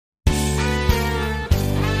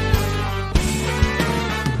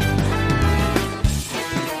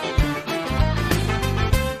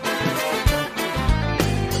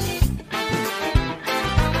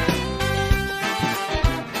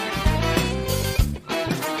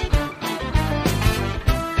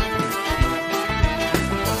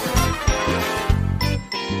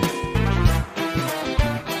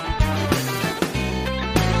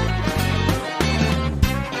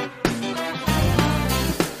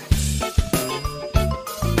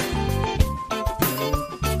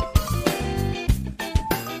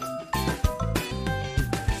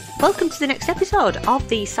Welcome to the next episode of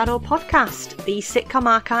the SADDO podcast, the Sitcom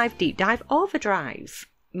Archive Deep Dive Overdrive.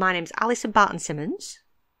 My name's Alison Barton-Simmons.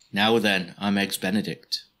 Now then, I'm Eggs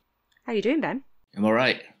Benedict. How you doing, Ben? I'm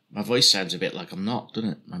alright. My voice sounds a bit like I'm not,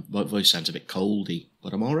 doesn't it? My voice sounds a bit coldy,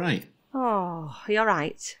 but I'm alright. Oh, are you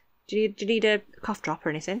alright? Do you need a cough drop or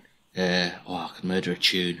anything? I could murder a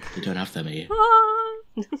tune. They don't have them here.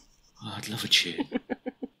 I'd love a tune.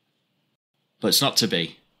 But it's not to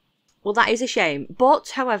be. Well, that is a shame. But,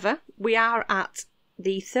 however, we are at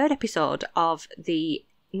the third episode of the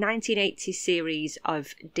 1980 series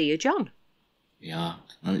of Dear John. Yeah,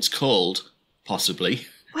 and it's called, possibly,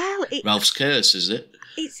 well, Ralph's Curse, is it?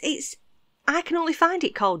 It's. I can only find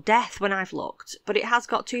it called Death when I've looked, but it has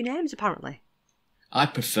got two names, apparently. I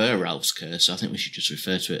prefer Ralph's Curse. I think we should just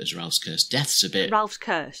refer to it as Ralph's Curse. Death's a bit... Ralph's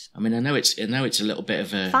Curse. I mean, I know it's a little bit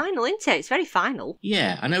of a... Final, isn't it? It's very final.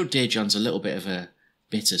 Yeah, I know Dear John's a little bit of a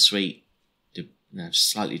bittersweet,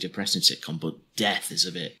 slightly depressing sitcom, but Death is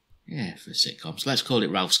a bit... Yeah, for a sitcom. So let's call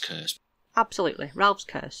it Ralph's Curse. Absolutely, Ralph's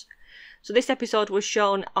Curse. So this episode was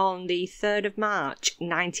shown on the 3rd of March,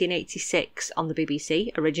 1986 on the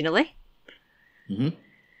BBC, originally. Mm-hmm.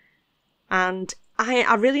 And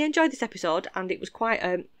I really enjoyed this episode, and it was quite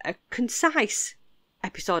a concise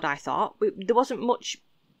episode, I thought. There wasn't much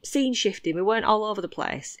scene shifting. We weren't all over the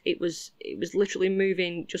place. It was literally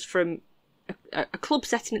moving just from a club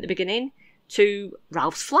setting at the beginning to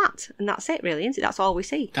Ralph's flat, and that's it, really, isn't it? That's all we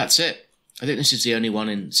see. That's it. I think this is the only one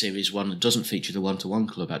in Series 1 that doesn't feature the one-to-one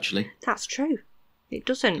club, actually. That's true. It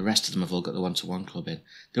doesn't. The rest of them have all got the one-to-one club in.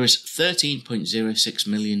 There was 13.06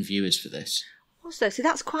 million viewers for this. Was there? See,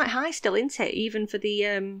 that's quite high still, isn't it? Even for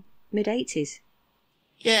the mid-80s.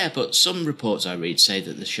 Yeah, but some reports I read say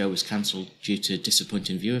that the show was cancelled due to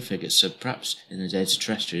disappointing viewer figures, so perhaps in the days of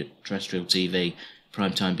terrestrial TV,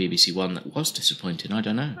 primetime BBC One, that was disappointing. I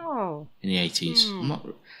don't know. Oh. In the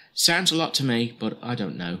 80s. Sounds a lot to me, but I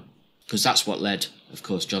don't know. Because that's what led, of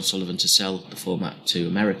course, John Sullivan to sell the format to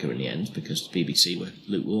America in the end, because the BBC were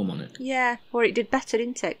lukewarm on it. Yeah, or it did better,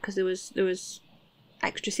 didn't it? Because there was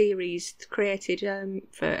extra series created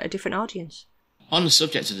for a different audience. On the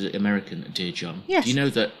subject of the American Dear John, yes. Do you know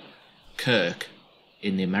that Kirk,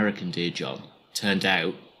 in the American Dear John, turned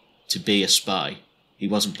out to be a spy? He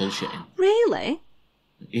wasn't bullshitting. Really?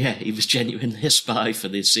 Yeah, he was genuinely a spy for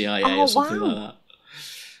the CIA or something like that.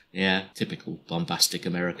 Yeah, typical bombastic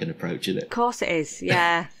American approach, isn't it? Of course it is,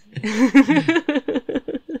 yeah.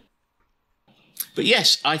 But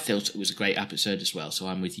yes, I thought it was a great episode as well, so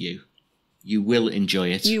I'm with you. You will enjoy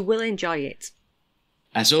it. You will enjoy it.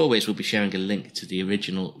 As always, we'll be sharing a link to the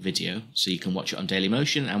original video, so you can watch it on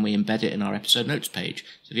Dailymotion, and we embed it in our episode notes page.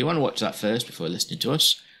 So if you want to watch that first before listening to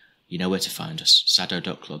us, you know where to find us,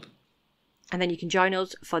 saddo.club. And then you can join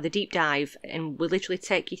us for the deep dive, and we'll literally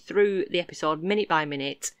take you through the episode minute by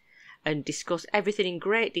minute and discuss everything in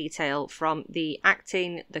great detail, from the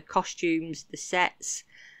acting, the costumes, the sets,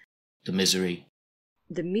 the misery,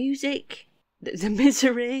 the music, the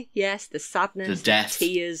misery, yes, the sadness, the death,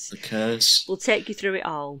 the tears, the curse. We'll take you through it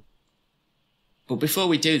all. But before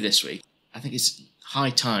we do this week, I think it's high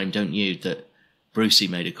time, don't you, that Brucey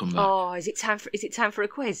made a comeback? Oh, is it time for a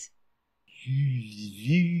quiz?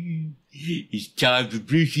 It's time for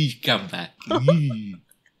Brucey's comeback. Hooray!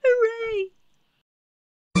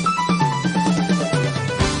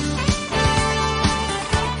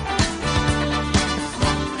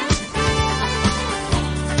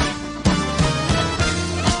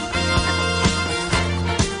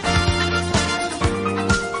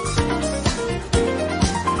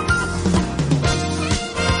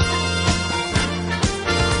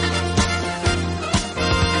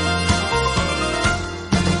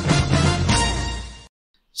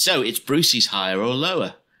 So it's Brucey's Higher or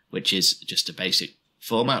Lower, which is just a basic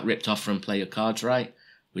format ripped off from Play Your Cards Right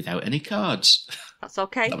without any cards. That's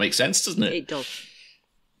okay. That makes sense, doesn't it? It does.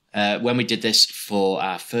 When we did this for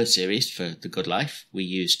our first series, for The Good Life, we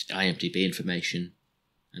used IMDb information,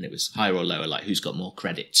 and it was higher or lower, like who's got more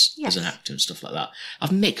credits as an actor and stuff like that.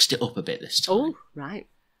 I've mixed it up a bit this time. Oh, right.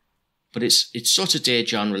 But it's sort of Dear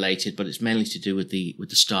John related, but it's mainly to do with the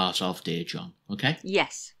start of Dear John, okay?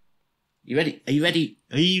 Yes. You ready? Are you ready?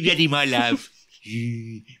 Are you ready, my love?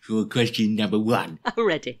 For question number 1. I'm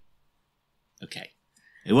ready. Okay.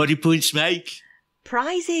 And what do points make?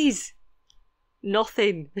 Prizes.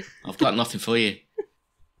 Nothing. I've got nothing for you.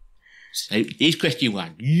 So, here's question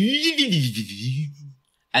 1.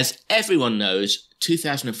 As everyone knows,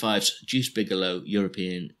 2005's Juice Bigelow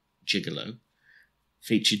European Gigolo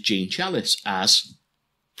featured Jean Chalice as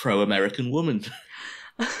pro-American woman.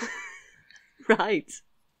 Right.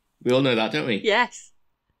 We all know that, don't we? Yes.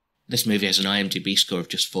 This movie has an IMDb score of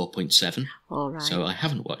just 4.7. All right. So I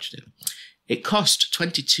haven't watched it. It cost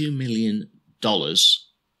 $22 million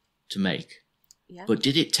to make. Yeah. But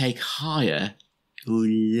did it take higher or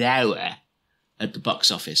lower at the box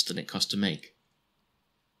office than it cost to make?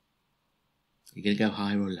 Are you going to go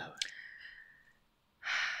higher or lower?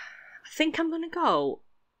 I think I'm going to go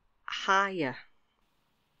higher.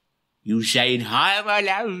 You saying higher or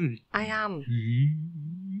lower? I am.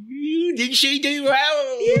 Did she do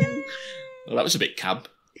well? Yeah. Well, that was a bit camp.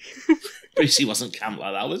 Brucey wasn't camp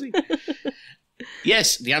like that, was he?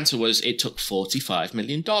 Yes, the answer was it took $45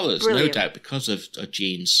 million. Brilliant. No doubt because of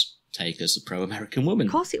Jean's take as the pro-American woman.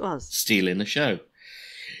 Of course it was. Stealing the show.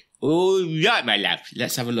 All right, my love.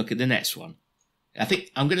 Let's have a look at the next one. I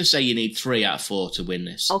think I'm going to say you need 3 out of 4 to win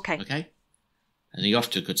this. Okay. Okay? And you're off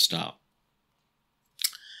to a good start.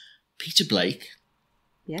 Peter Blake,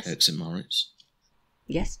 Yes. Kirk St. Moritz.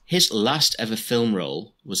 Yes. His last ever film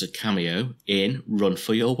role was a cameo in Run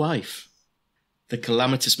for Your Wife, the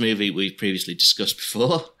calamitous movie we've previously discussed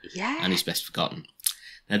before, Yeah. and is best forgotten.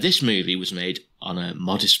 Now, this movie was made on a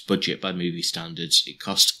modest budget by movie standards. It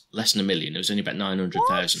cost less than $1 million. It was only about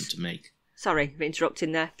 $900,000 to make. Sorry for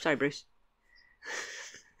interrupting there. Sorry, Bruce.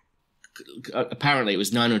 Apparently, it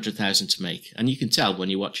was $900,000 to make, and you can tell when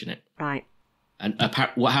you're watching it. Right. And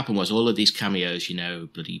what happened was all of these cameos,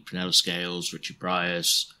 bloody Prunella Scales, Richard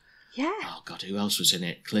Bryars. Yeah. Oh, God, who else was in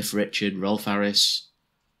it? Cliff Richard, Rolf Harris.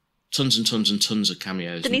 Tons and tons and tons of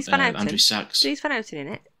cameos. Denise Van Outen. Andrew Sachs. Denise Van Outen in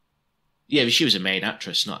it. Yeah, but she was a main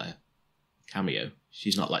actress, not a cameo.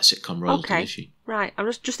 She's not like sitcom royalty, Okay. is she? Right.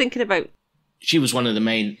 I'm just thinking about... She was one of the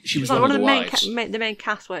main... She was one of the main wives. the main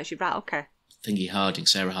cast, weren't she? Right, okay. Thingy Harding,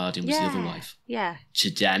 Sarah Harding was the other wife. Yeah. To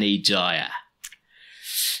Danny Dyer.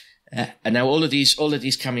 And now all of these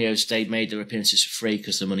cameos, they made their appearances for free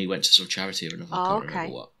because the money went to some charity or another. I can't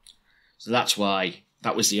remember what. So that's why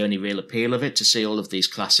that was the only real appeal of it, to see all of these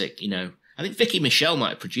classic, I think Vicky Michelle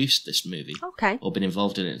might have produced this movie. Okay. Or been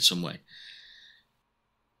involved in it in some way.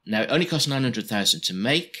 Now, it only cost $900,000 to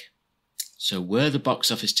make. So were the box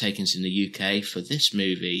office takings in the UK for this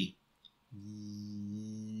movie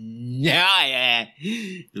higher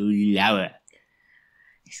or lower?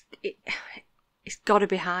 It's got to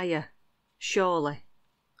be higher, surely.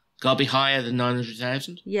 Got to be higher than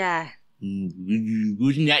 900,000? Yeah.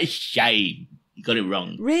 Wouldn't that shame? You got it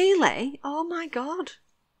wrong. Really? Oh my God.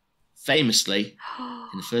 Famously,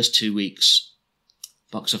 in the first 2 weeks,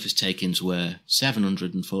 box office takings were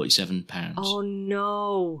 £747. Oh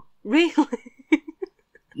no. Really?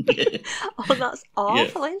 Oh, that's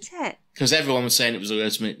awful, isn't it? Because everyone was saying it was the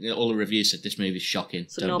ultimate. All the reviews said this movie's shocking.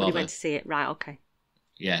 So Don't nobody bother. went to see it. Right, okay.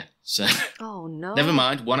 Yeah, so... Oh no. Never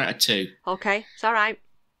mind, 1 out of 2. Okay, it's all right.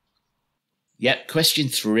 Yep, question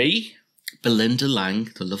 3. Belinda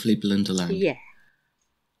Lang, the lovely Belinda Lang. Yeah.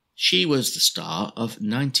 She was the star of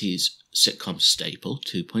 90s sitcom staple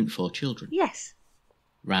 2.4 Children. Yes.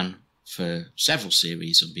 Ran for several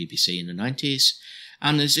series on BBC in the 90s,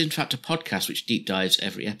 and there's in fact a podcast which deep dives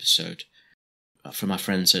every episode from our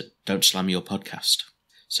friends at Don't Slam Your Podcast.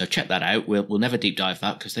 So check that out. We'll never deep dive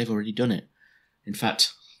that because they've already done it. In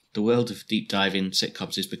fact, the world of deep diving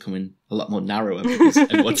sitcoms is becoming a lot more narrower because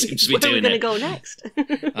everyone seems to be doing it. Where are we going to go next?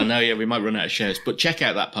 I know, yeah, we might run out of shows. But check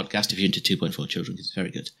out that podcast if you're into 2.4 Children because it's very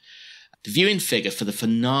good. The viewing figure for the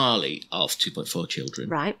finale of 2.4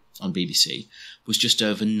 Children on BBC was just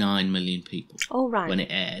over 9 million people when it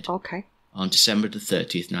aired on December the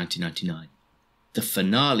 30th, 1999. The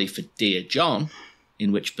finale for Dear John,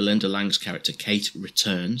 in which Belinda Lang's character Kate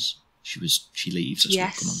returns, she leaves, as we'll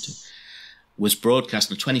come on to, was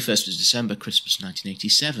broadcast on the 21st of December, Christmas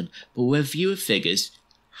 1987. But were viewer figures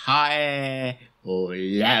higher or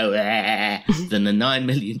lower than the 9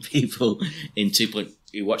 million people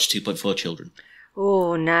who watched 2.4 Children?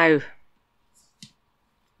 Oh, no.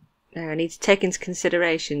 Now, I need to take into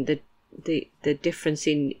consideration the difference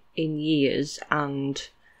in years and...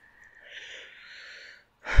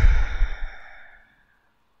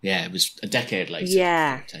 Yeah, it was a decade later.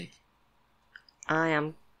 Yeah. I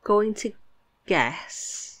am going to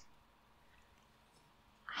guess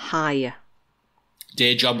higher.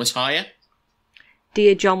 Dear John was higher?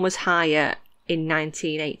 Dear John was higher in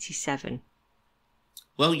 1987.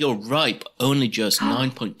 Well, you're right, but only just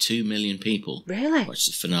 9.2 million people really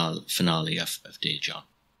watched the finale of Dear John.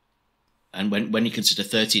 And when you consider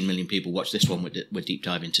 13 million people watch this one we're deep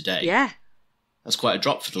diving today, yeah, that's quite a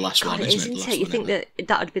drop for the last one, isn't it? You think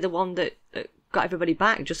that would be the one that got everybody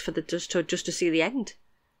back just to see the end?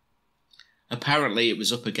 Apparently, it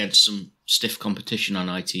was up against some stiff competition on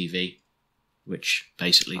ITV, which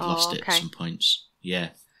basically lost it at some points. Yeah.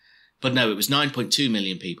 But no, it was 9.2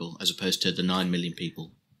 million people as opposed to the 9 million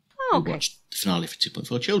people Oh, okay. We watched the finale for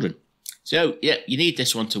 2.4 Children. So, yeah, you need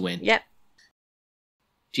this one to win. Yep.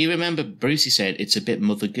 Do you remember Brucey saying, it's a bit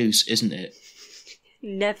Mother Goose, isn't it?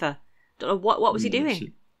 Never. Don't know what was he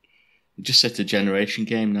doing? He just said the Generation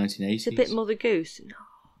Game, 1980s. It's a bit Mother Goose. No.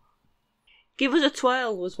 Give Us a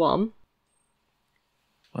Twirl was one.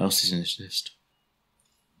 What else is in this list?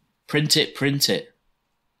 Print It, Print It.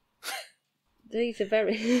 These are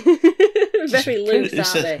very, very loose,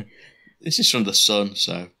 aren't they? This is from The Sun,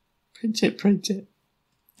 so print it, print it.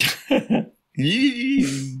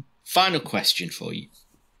 Final question for you.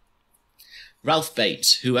 Ralph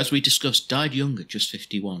Bates, who, as we discussed, died young at just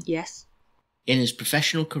 51. Yes. In his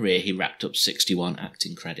professional career, he racked up 61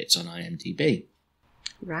 acting credits on IMDb.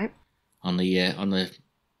 Right. On the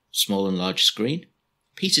small and large screen.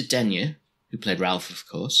 Peter Denyer, who played Ralph, of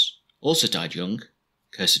course, also died young.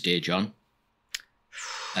 Curse of Dear John.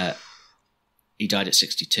 He died at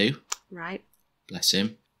 62. Right. Bless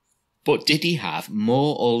him. But did he have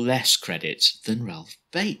more or less credits than Ralph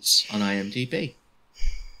Bates on IMDb?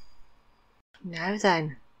 Now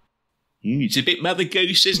then. It's a bit Mother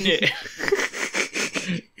Goose, isn't it?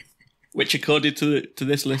 Which, according to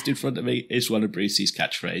this list in front of me, is one of Brucey's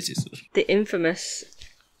catchphrases. The infamous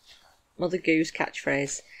Mother Goose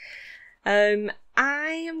catchphrase. I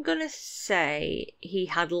am going to say he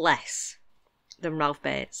had less than Ralph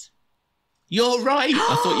Bates. You're right.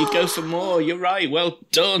 I thought you'd go for more. You're right. Well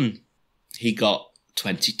done. He got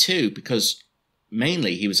 22 because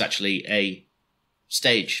mainly he was actually a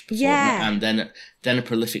stage performer and then a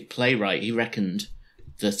prolific playwright. He reckoned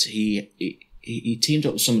that he teamed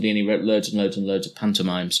up with somebody and he wrote loads and loads and loads of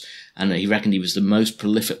pantomimes, and he reckoned he was the most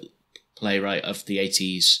prolific playwright of the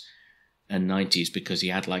 80s and 90s because he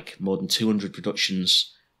had like more than 200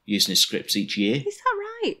 productions using his scripts each year. Is that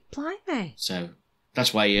right? Blimey. So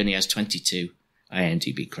that's why he only has 22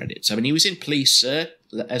 IMDb credits. I mean, he was in Please Sir,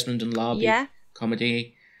 Esmond and Larby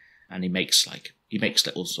comedy, and he makes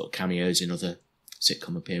little sort of cameos in other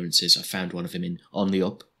sitcom appearances. I found one of him in On the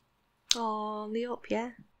Up. Oh, On the Up,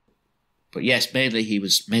 yeah. But yes, mainly he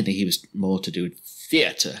was more to do with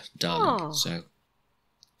theatre, darling. Oh.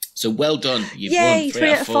 So well done. You've Yay, won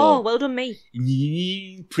 3 out of 4. Well done,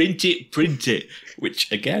 me. Print it, print it.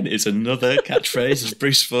 Which, again, is another catchphrase of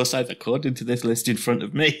Bruce Forsyth, according to this list in front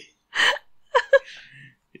of me.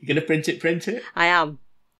 You going to print it, print it? I am.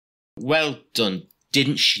 Well done.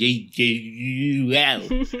 Didn't she do well?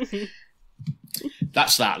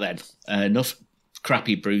 That's that, then. Enough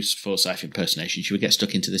crappy Bruce Forsyth impersonation. Should we get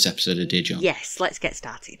stuck into this episode of Dear John? Yes, let's get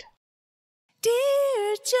started.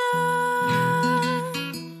 Dear John,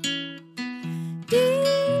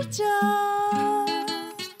 Dear John,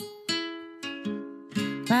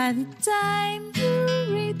 by the time you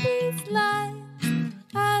read these lines,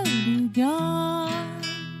 I'll be gone.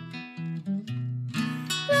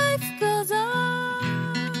 Life goes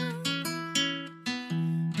on,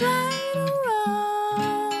 right or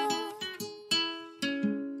wrong.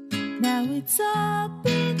 Now it's all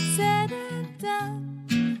been said and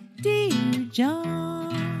done, Dear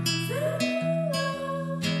John.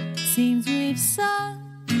 Seems we've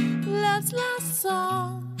sung love's last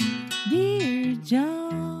song, Dear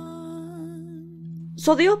John.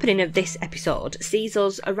 So the opening of this episode sees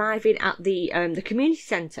us arriving at the community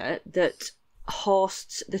centre that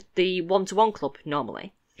hosts the one-to-one club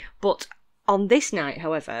normally. But on this night,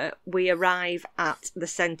 however, we arrive at the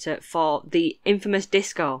centre for the infamous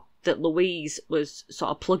disco that Louise was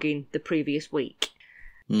sort of plugging the previous week.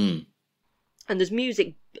 Mm. And there's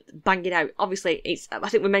music banging out. Obviously, I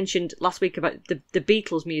think we mentioned last week about the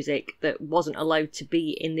Beatles music that wasn't allowed to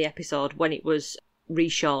be in the episode when it was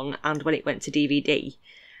reshown and when it went to DVD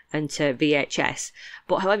and to VHS.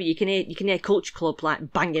 But however, you can hear Culture Club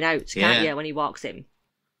like banging out, can't you, when he walks in?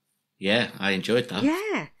 Yeah, I enjoyed that.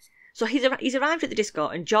 Yeah. So he's arrived at the disco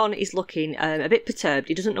and John is looking a bit perturbed.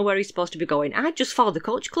 He doesn't know where he's supposed to be going. I'd just followed the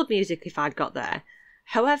Culture Club music if I'd got there.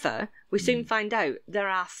 However, we soon find out there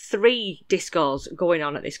are 3 discos going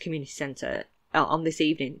on at this community centre on this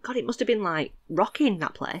evening. God, it must have been like rocking,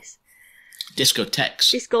 that place.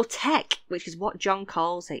 Discotheques. Discotheque, which is what John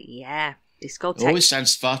calls it. Yeah, discotheque. It always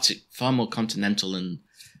sounds far more continental and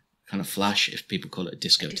kind of flash if people call it a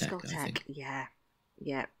discotheque. I think.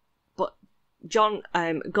 Yeah. But John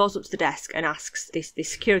goes up to the desk and asks this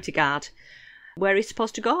security guard where he's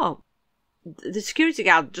supposed to go. The security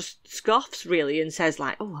guard just scoffs, really, and says,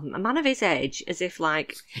 like, oh, a man of his age, as if,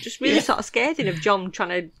 like, just really sort of scathing of John trying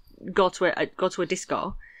to go to a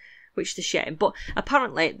disco, which is a shame. But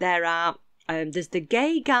apparently there are There's the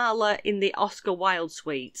gay gala in the Oscar Wilde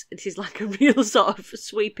suite. This is like a real sort of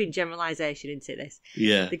sweeping generalisation into this.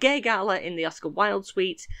 Yeah. The gay gala in the Oscar Wilde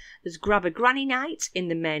suite. There's Grab a Granny night in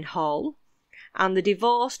the main hall. And the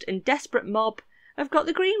divorced and desperate mob have got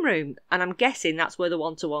the green room. And I'm guessing that's where the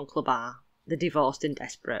one-to-one club are. The divorced and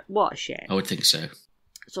desperate. What a shame. I would think so.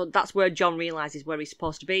 So that's where John realises where he's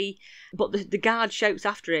supposed to be. But the guard shouts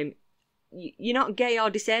after him, "You're not gay or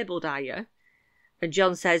disabled, are you?" And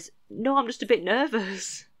John says, "No, I'm just a bit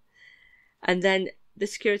nervous." And then the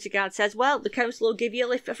security guard says, "Well, the council will give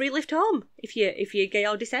you a free lift home if you're gay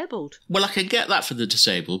or disabled." Well, I can get that for the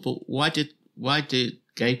disabled, but why did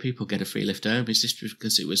gay people get a free lift home? Is this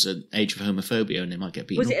because it was an age of homophobia and they might get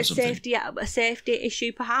beaten up or something? Was it a safety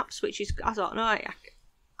issue, perhaps? Which is, I don't know.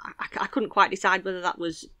 I couldn't quite decide whether that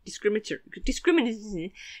was discriminatory,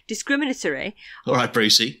 All right,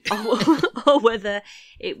 Brucey. or whether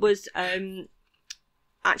it was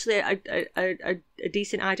actually a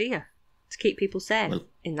decent idea to keep people safe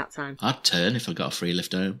in that time. I'd turn if I got a free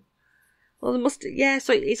lift home. Well, there must, yeah.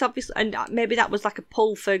 So it's obviously, and maybe that was like a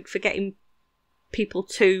pull for getting people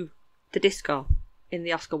to the disco in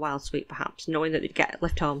the Oscar Wilde suite, perhaps, knowing that they'd get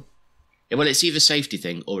left home. Yeah, well, it's either a safety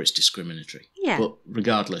thing or it's discriminatory. Yeah. But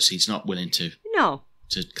regardless, he's not willing to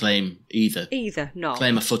claim either. No.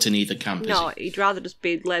 Claim a foot in either camp. No, he'd rather just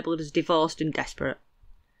be labelled as divorced and desperate.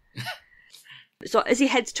 So as he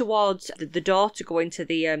heads towards the door to go into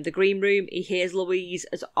the green room, he hears Louise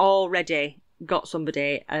has already got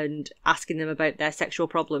somebody and asking them about their sexual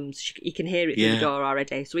problems. He can hear it through the door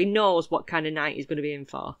already, so he knows what kind of night he's going to be in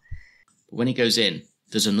for. When he goes in,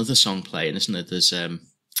 there's another song playing, isn't there? There's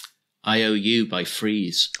IOU by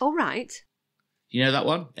Freeze. Oh, right. You know that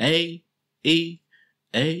one? A-E-I-O-U.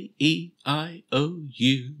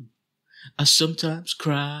 I sometimes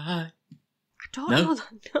cry. I don't know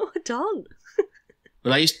that. No, I don't.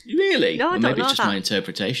 Well, really? No, I don't know maybe it's just that. my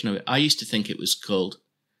interpretation of it. I used to think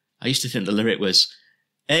the lyric was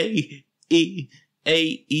A-E-A-E-I-O-U.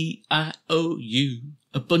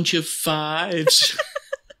 A bunch of fives.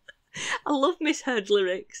 I love misheard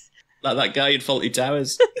lyrics. Like that guy in Faulty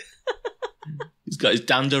Towers. He's got his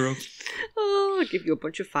dander up. Oh, I'll give you a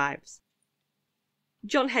bunch of fives.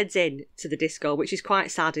 John heads in to the disco, which is quite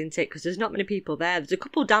sad, isn't it? Because there's not many people there. There's a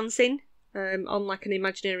couple dancing on like an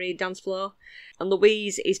imaginary dance floor. And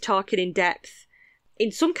Louise is talking in depth,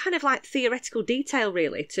 in some kind of like theoretical detail,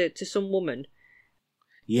 really, to some woman.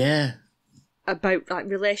 Yeah. About like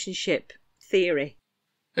relationship theory.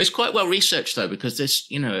 It's quite well researched, though, because this,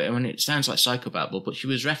 it sounds like psychobabble, but she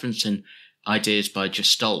was referencing ideas by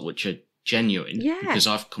Gestalt, which are genuine. Yeah. Because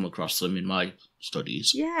I've come across them in my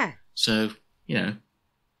studies. Yeah. So,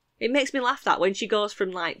 It makes me laugh that when she goes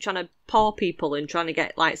from like trying to paw people and trying to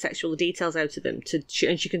get like sexual details out of them and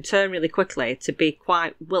she can turn really quickly to be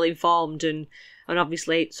quite well informed and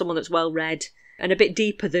obviously someone that's well read and a bit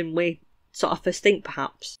deeper than we sort of first think,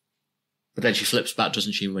 perhaps. But then she flips back,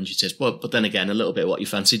 doesn't she, when she says, well, but then again, a little bit of what you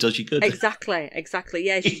fancy does you good. Exactly.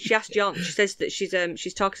 Yeah, she asked John, she says that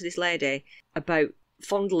she's talking to this lady about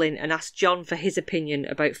fondling and asked John for his opinion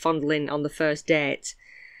about fondling on the first date.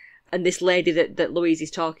 And this lady that Louise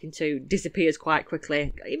is talking to disappears quite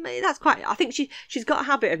quickly. I think she's got a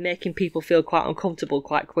habit of making people feel quite uncomfortable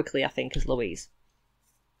quite quickly, I think, as Louise.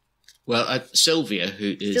 Well, Sylvia,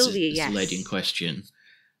 who is yes. the lady in question,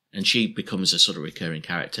 and she becomes a sort of recurring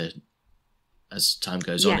character as time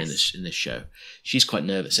goes on in this show. She's quite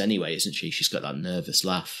nervous anyway, isn't she? She's got that nervous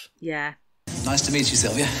laugh. Yeah. Nice to meet you,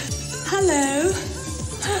 Sylvia. Hello.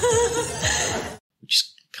 Which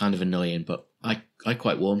is kind of annoying, but I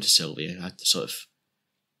quite warm to Sylvia. I sort of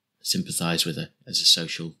sympathise with her as a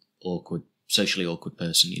socially awkward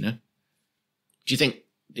person, Do you think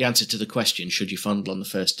the answer to the question, should you fondle on the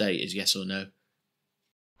first date, is yes or no?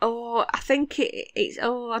 Oh, I think it's...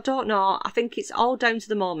 Oh, I don't know. I think it's all down to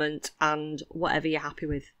the moment and whatever you're happy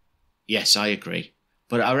with. Yes, I agree.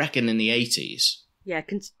 But I reckon in the 80s... Yeah,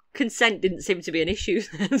 consent didn't seem to be an issue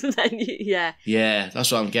then, yeah. Yeah,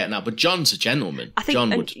 that's what I'm getting at. But John's a gentleman. I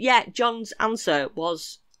think, John's answer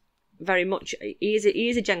was very much... He is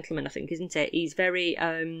a gentleman, I think, isn't it? He's very...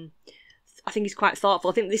 I think he's quite thoughtful.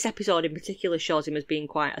 I think this episode in particular shows him as being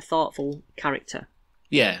quite a thoughtful character.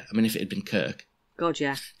 Yeah, I mean, if it had been Kirk... God,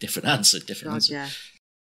 yeah. Different answer. Yeah.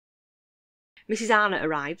 Mrs. Arnott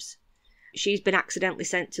arrives. She's been accidentally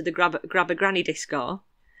sent to the grab a granny disco,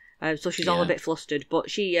 so she's all a bit flustered. But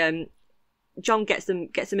John gets them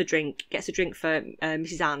a drink for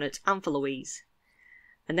Mrs. Arnott and for Louise,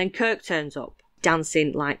 and then Kirk turns up,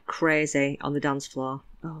 dancing like crazy on the dance floor.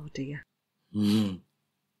 Oh dear. Mm.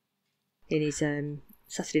 In his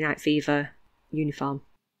Saturday Night Fever uniform.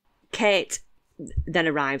 Kate then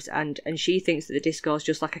arrives, and she thinks that the disco's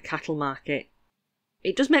just like a cattle market.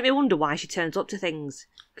 It does make me wonder why she turns up to things,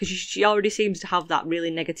 because she already seems to have that really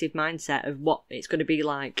negative mindset of what it's going to be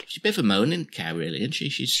like. She's a bit of a moaning cow, really, isn't she?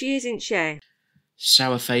 She isn't she?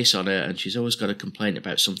 Sour face on her, and she's always got a complaint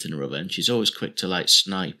about something or other, and she's always quick to, like,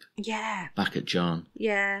 snipe. Yeah. Back at John.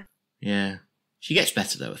 Yeah. Yeah. She gets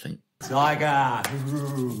better, though, I think. Tiger!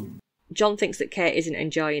 John thinks that Kate isn't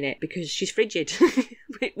enjoying it because she's frigid,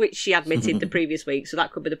 which she admitted the previous week, so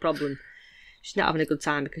that could be the problem. She's not having a good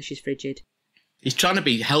time because she's frigid. He's trying to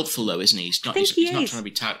be helpful, though, isn't he? He's not trying to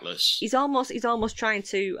be tactless. He's almost trying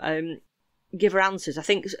to give her answers. I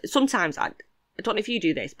think sometimes, I don't know if you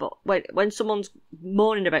do this, but when someone's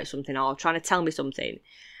moaning about something or trying to tell me something,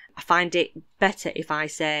 I find it better if I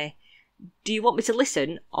say, do you want me to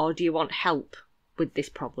listen or do you want help with this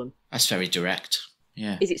problem? That's very direct.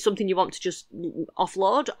 Yeah. Is it something you want to just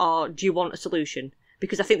offload, or do you want a solution?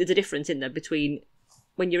 Because I think there's a difference in there between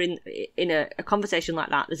when you're in a conversation like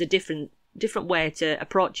that. There's a different way to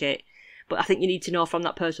approach it, but I think you need to know from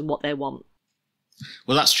that person what they want.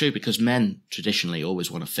 Well, that's true, because men traditionally always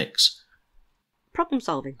want to fix. Problem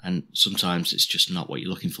solving. And sometimes it's just not what you're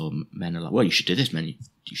looking for. Men are like, well, you should do this, men.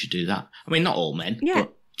 You should do that. I mean, not all men,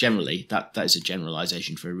 but generally that is a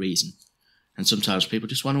generalisation for a reason. And sometimes people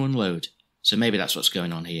just want to unload. So maybe that's what's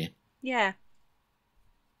going on here. Yeah.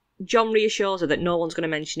 John reassures her that no one's going to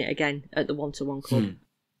mention it again at the one-to-one club.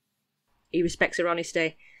 He respects her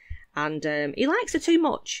honesty, and he likes her too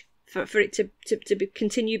much for it to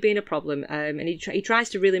continue being a problem. And he tries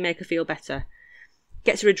to really make her feel better.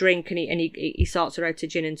 Gets her a drink, and he sorts her out a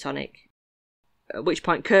gin and tonic. At which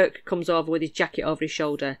point Kirk comes over with his jacket over his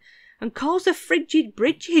shoulder and calls her frigid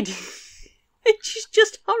Bridget. She's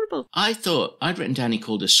just horrible. I thought I'd written down he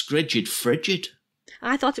called her Scrigid Frigid.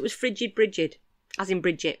 I thought it was frigid Bridget, as in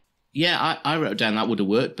Bridget. Yeah, I wrote down that would have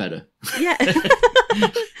worked better. Yeah.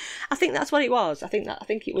 I think that's what it was. I think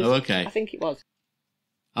it was. Oh, okay. I think it was.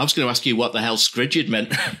 I was going to ask you what the hell Scrigid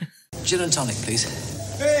meant. Gin and tonic, please.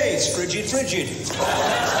 Hey, it's frigid.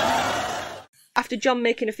 After John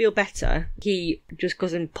making her feel better, he just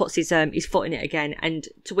goes and puts his foot in it again, and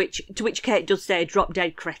to which Kate does say, "Drop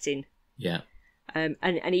dead, cretin." Yeah. And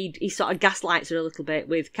he sort of gaslights her a little bit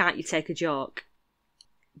with, "Can't you take a joke?"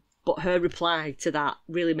 But her reply to that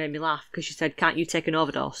really made me laugh, because she said, "Can't you take an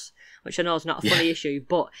overdose?" Which I know is not a funny issue,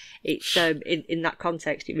 but it's in that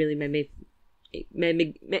context, it really made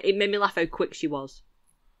me laugh how quick she was.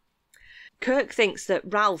 Kirk thinks that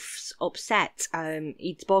Ralph's upset.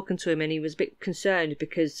 He'd spoken to him and he was a bit concerned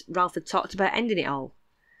because Ralph had talked about ending it all,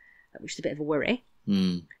 which is a bit of a worry.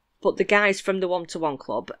 But the guys from the one-to-one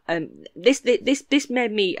club, this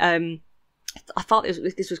made me. I thought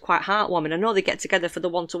this was quite heartwarming. I know they get together for the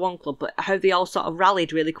one-to-one club, but how they all sort of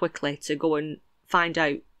rallied really quickly to go and find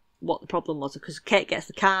out what the problem was. Because Kate gets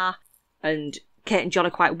the car, and Kate and John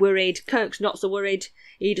are quite worried. Kirk's not so worried.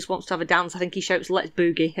 He just wants to have a dance. I think he shouts "Let's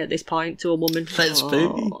boogie" at this point to a woman. Let's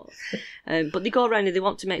boogie. But they go around and they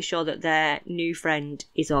want to make sure that their new friend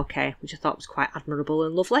is okay, which I thought was quite admirable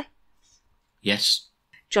and lovely. Yes.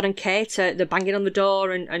 John and Kate, they're banging on the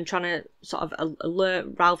door and trying to sort of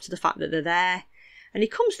alert Ralph to the fact that they're there. And he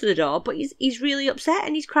comes to the door, but he's really upset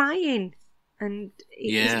and he's crying. And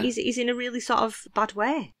he's in a really sort of bad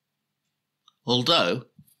way. Although,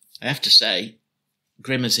 I have to say,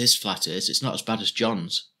 grim as his flat is, it's not as bad as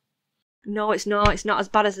John's. No, it's not. It's not as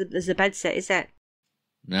bad as the bedsit, is it?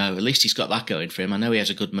 No, at least he's got that going for him. I know he has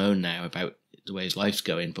a good moan now about the way his life's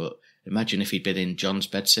going, but imagine if he'd been in John's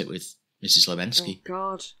bedsit with Mrs. Levensky. Oh,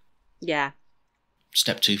 God. Yeah.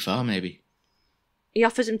 Step too far, maybe. He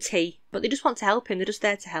offers them tea, but they just want to help him. They're just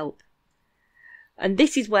there to help. And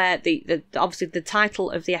this is where the obviously the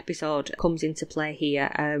title of the episode comes into play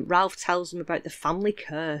here. Ralph tells them about the family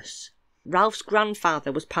curse. Ralph's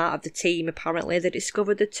grandfather was part of the team, apparently, that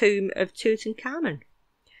discovered the tomb of Tutankhamun.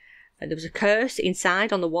 There was a curse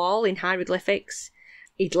inside on the wall in hieroglyphics.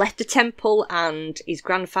 He'd left the temple and his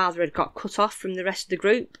grandfather had got cut off from the rest of the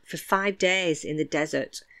group for 5 days in the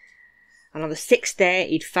desert. And on the 6th day,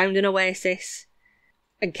 he'd found an oasis.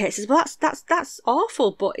 And Kate says, "Well, that's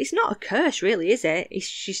awful, but it's not a curse, really, is it?"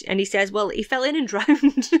 And he says, "Well, he fell in and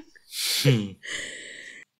drowned."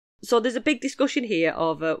 So there's a big discussion here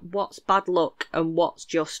over what's bad luck and what's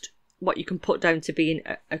just what you can put down to being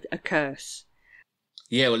a curse.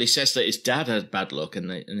 Yeah, well, he says that his dad had bad luck,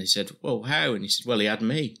 and they said, "Well, how?" And he said, "Well, he had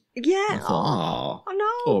me." Yeah. I thought, I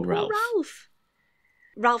know. Poor Ralph.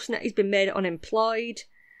 He's been made unemployed,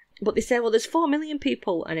 but they say, well, there's 4 million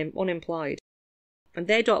people unemployed, and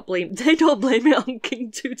they don't blame it on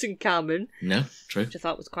King Tutankhamun. No, true. Which I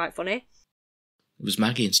thought was quite funny. It was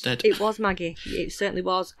Maggie instead. It was Maggie. It certainly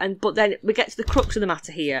was. But then we get to the crux of the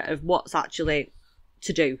matter here of what's actually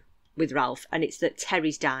to do with Ralph, and it's that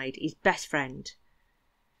Terry's died, his best friend,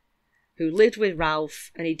 who lived with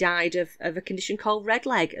Ralph, and he died of a condition called red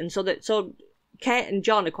leg. And so Kate and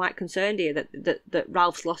John are quite concerned here that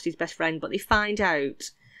Ralph's lost his best friend, but they find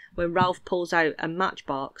out when Ralph pulls out a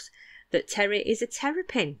matchbox that Terry is a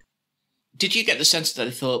Terrapin. Did you get the sense that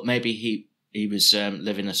they thought maybe he was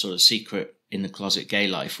living a sort of secret in the closet gay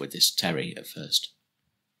life with this Terry at first?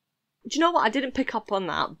 Do you know what? I didn't pick up on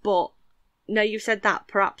that, but now you've said that,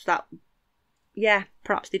 perhaps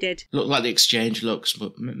they did. Looked like the exchange looks,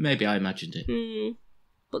 but maybe I imagined it.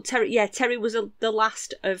 But Terry was the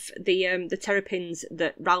last of the Terrapins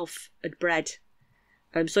that Ralph had bred.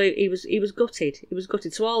 So he was gutted. He was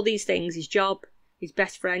gutted. So all these things, his job, his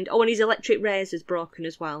best friend, and his electric razor's broken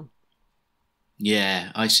as well.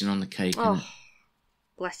 Yeah, icing on the cake. Oh,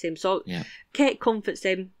 bless him. So yeah. Kate comforts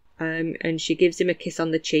him, and she gives him a kiss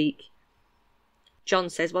on the cheek. John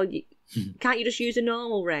says, well, can't you just use a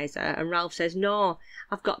normal razor? And Ralph says, no,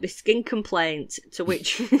 I've got this skin complaint, to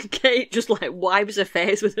which Kate just wipes her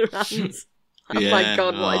face with her hands. Oh my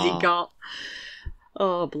God, what has he got?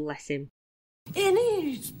 Oh, bless him.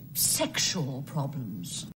 Any sexual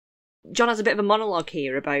problems? John has a bit of a monologue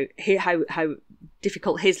here about how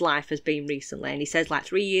difficult his life has been recently. And he says,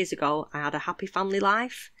 3 years ago, I had a happy family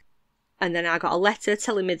life. And then I got a letter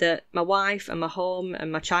telling me that my wife and my home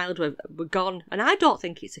and my child were gone. And I don't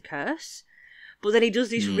think it's a curse. But then he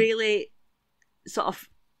does this really sort of...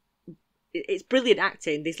 It's brilliant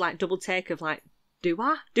acting, this double take of do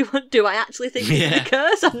I actually think it's a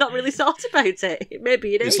curse? I've not really thought about it.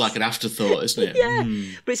 Maybe it is. It's like an afterthought, isn't it? Yeah.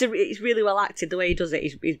 But it's really well acted. The way he does it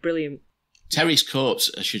is brilliant. Terry's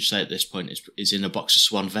corpse, I should say at this point, is in a box of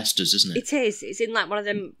Swan Vestas, isn't it? It is. It's in one of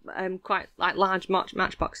them quite large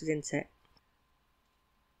matchboxes, isn't it?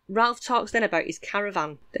 Ralph talks then about his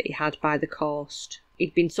caravan that he had by the coast.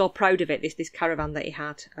 He'd been so proud of it, this caravan that he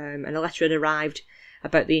had, and a letter had arrived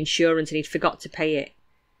about the insurance and he'd forgot to pay it.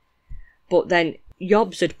 But then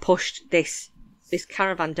Yobbs had pushed this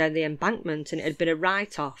caravan down the embankment and it had been a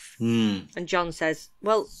write-off. And John says,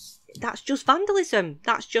 well, that's just vandalism.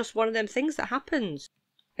 That's just one of them things that happens.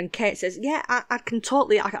 And Kate says, yeah, I can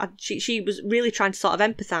totally... She was really trying to sort of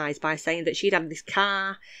empathise by saying that she'd had this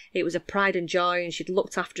car, it was a pride and joy, and she'd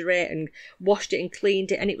looked after it and washed it and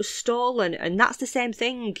cleaned it, and it was stolen, and that's the same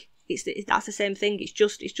thing. That's the same thing. It's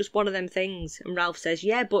just one of them things. And Ralph says,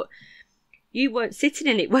 yeah, but you weren't sitting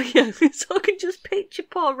in it, were you? So I can just picture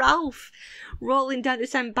poor Ralph rolling down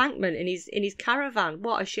this embankment in his caravan.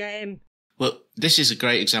 What a shame. Well, this is a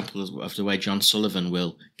great example of the way John Sullivan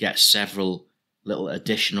will get several little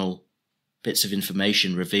additional bits of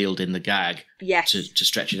information revealed in the gag to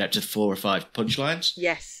stretch it out to 4 or 5 punchlines.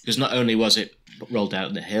 Yes. Because not only was it rolled out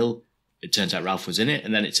on the hill, it turns out Ralph was in it,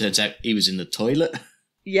 and then it turns out he was in the toilet.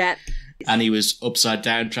 Yeah. And he was upside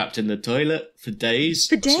down, trapped in the toilet for days.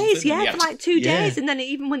 For days, yeah, for 2 days. And then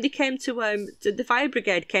even when they came to the fire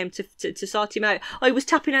brigade came to sort him out, he was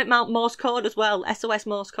tapping out Morse code as well, SOS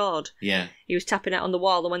Morse code. Yeah. He was tapping out on the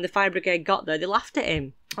wall, and when the fire brigade got there, they laughed at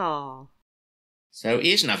him. Oh. So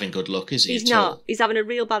he isn't having good luck, is he? He's not. He's having a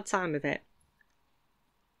real bad time of it.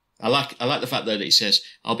 I like the fact, though, that he says,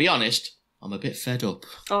 I'll be honest, I'm a bit fed up.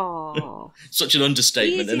 Oh. Such an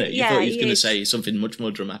understatement, isn't it? You thought he was going to say something much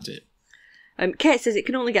more dramatic. Kate says it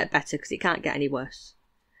can only get better because it can't get any worse.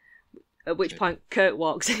 At which point Kirk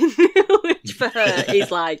walks in, which for her is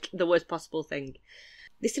the worst possible thing.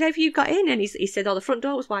 They said, have you got in? And he said, the front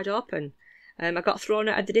door was wide open. I got thrown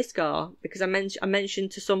out of the disco because I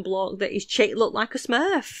mentioned to some bloke that his chick looked like a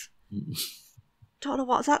Smurf. Don't know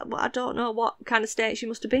what's that. I don't know what kind of state she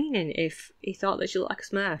must have been in if he thought that she looked like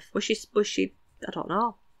a Smurf. Was she? I don't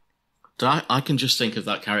know. I can just think of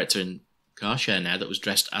that character in Carshare now that was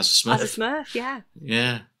dressed as a Smurf. As a Smurf, yeah.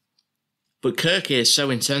 Yeah. But Kirk is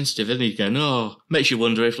so insensitive, isn't he? Going, makes you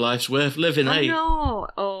wonder if life's worth living, eh? No.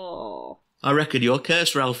 Oh. I reckon you're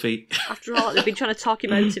cursed, Ralphie. After all, they've been trying to talk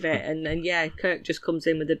him out of it, and Kirk just comes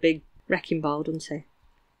in with a big wrecking ball, doesn't he?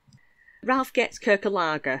 Ralph gets Kirk a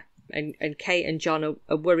lager, and Kate and John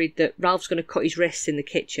are worried that Ralph's going to cut his wrists in the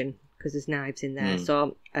kitchen because there's knives in there.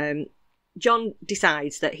 So John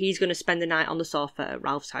decides that he's going to spend the night on the sofa at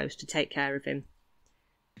Ralph's house to take care of him.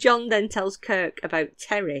 John then tells Kirk about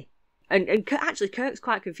Terry, and actually Kirk's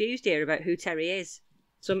quite confused here about who Terry is.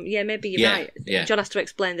 So, maybe you're right. Yeah. John has to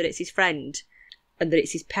explain that it's his friend and that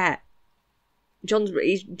it's his pet. John's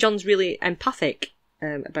really empathic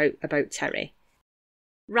about Terry.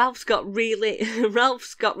 Ralph's got really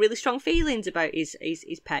strong feelings about his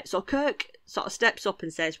pet. So Kirk sort of steps up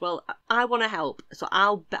and says, "Well, I want to help, so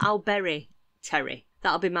I'll bury Terry.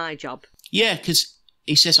 That'll be my job. Yeah, because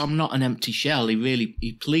he says, I'm not an empty shell.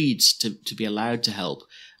 He pleads to be allowed to help.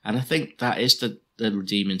 And I think that is the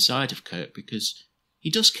redeeming side of Kirk, because he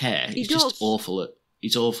does care. He's just awful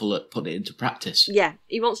at putting it into practice. Yeah,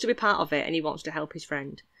 he wants to be part of it and he wants to help his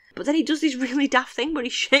friend. But then he does this really daft thing where he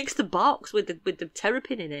shakes the box with the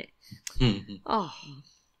Terrapin in it. Oh.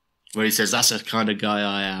 Where he says, that's the kind of guy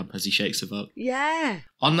I am, as he shakes the box. Yeah.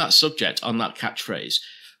 On that subject, on that catchphrase,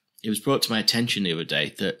 it was brought to my attention the other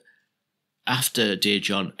day that after Dear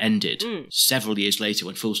John ended, several years later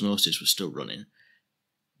when Fools and Horses was still running,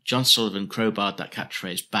 John Sullivan crowbarred that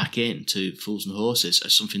catchphrase back into Fools and Horses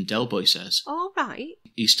as something Del Boy says. All right.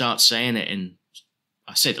 He starts saying it in,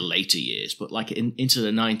 I say the later years, but like into the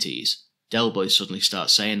 90s, Del Boy suddenly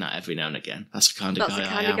starts saying that every now and again. That's the kind of guy I am. That's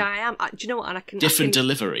the kind of guy I am. Do you know what? And Different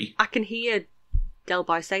delivery. I can hear Del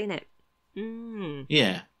Boy saying it.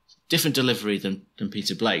 Yeah. Different delivery than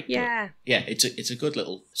Peter Blake. Yeah. Yeah, it's a good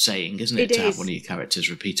little saying, isn't it? To have one of your characters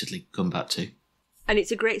repeatedly come back to. And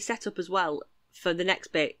it's a great setup as well for the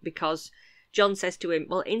next bit, because John says to him,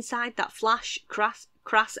 well, inside that flash,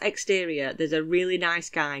 crass exterior, there's a really nice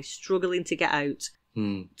guy struggling to get out.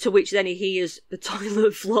 To which then he hears the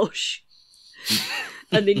toilet flush.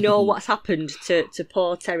 And they know what's happened to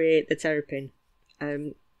poor Terry the Terrapin.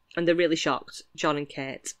 And they're really shocked, John and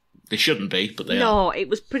Kate. They shouldn't be, but they are. No, it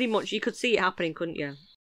was pretty much, you could see it happening, couldn't you?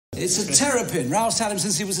 It's a Terrapin. Ralph's had him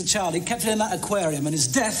since he was a child. He kept it in that aquarium, and his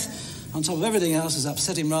death, on top of everything else, has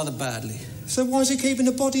upset him rather badly. So why is he keeping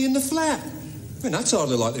the body in the flat? I mean, that's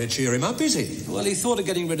hardly likely to cheer him up, is it? Well, he thought of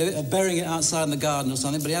getting rid of it, or burying it outside in the garden or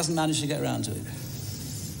something, but he hasn't managed to get around to it.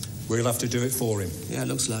 We'll have to do it for him. Yeah,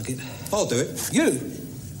 looks like it. I'll do it. You?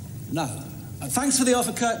 No. Thanks for the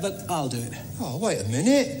offer, Kirk, but I'll do it. Oh, wait a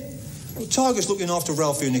minute. Well, Tiger's looking after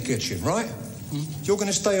Ralphie in the kitchen, right? You're going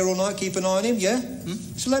to stay here all night, keep an eye on him, yeah?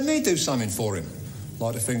 So let me do something for him.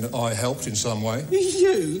 Like to think that I helped in some way.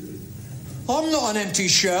 You? I'm not an empty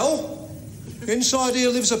shell. Inside here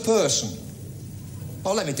lives a person.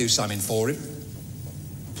 Oh, let me do something for him.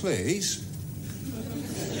 Please.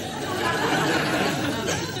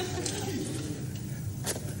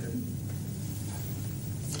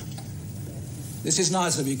 This is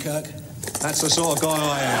nice of you, Kirk. That's the sort of guy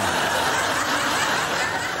I am.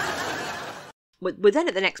 We're then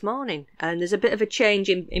at the next morning, and there's a bit of a change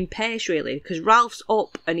in pace, really, because Ralph's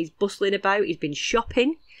up and he's bustling about. He's been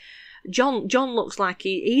shopping. John looks like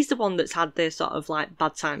he's the one that's had the sort of like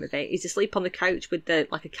bad time of it. He's asleep on the couch with a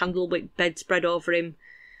candlewick bedspread over him,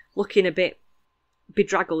 looking a bit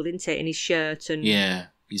bedraggled, isn't it, in his shirt and yeah,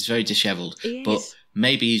 he's very dishevelled. But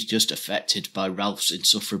maybe he's just affected by Ralph's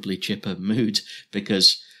insufferably chipper mood,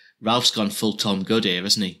 because Ralph's gone full Tom Good here,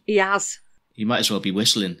 hasn't he? He has. He might as well be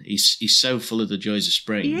whistling. He's so full of the joys of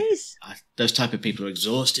spring. He is. Those type of people are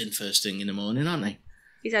exhausting first thing in the morning, aren't they?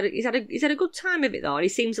 He's had a good time of it though, and he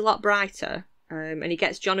seems a lot brighter. And he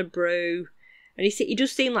gets John a brew, and he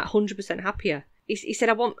does seem like 100% happier. He said,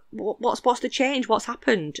 "I want what's the change? What's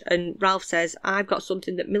happened?" And Ralph says, "I've got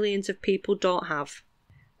something that millions of people don't have."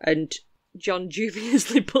 And John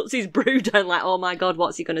dubiously puts his brew down, like, "Oh my God,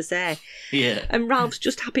 what's he going to say?" Yeah. And Ralph's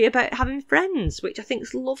just happy about having friends, which I think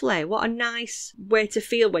is lovely. What a nice way to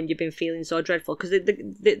feel when you've been feeling so dreadful. Because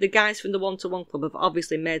the guys from the One-to-One Club have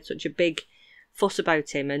obviously made such a big fuss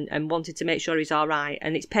about him and wanted to make sure he's all right,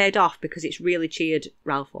 and it's paid off because it's really cheered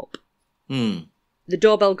Ralph up. The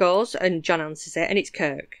doorbell goes and John answers it, and it's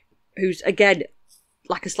Kirk, who's again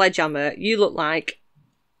like a sledgehammer. "You look like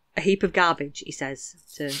a heap of garbage," he says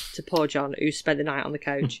to poor John, who's spent the night on the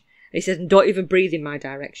couch. And he says, "Don't even breathe in my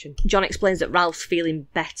direction." John explains that Ralph's feeling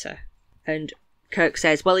better, and Kirk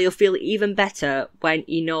says, well, he'll feel even better when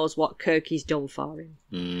he knows what Kirky's done for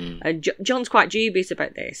him. And John's quite dubious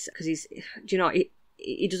about this, because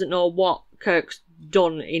he doesn't know what Kirk's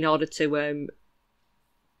done in order to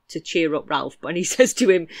cheer up Ralph. But he says to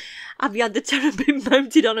him, "Have you had the Terrapin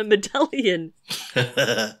mounted on a medallion?"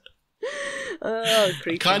 Oh,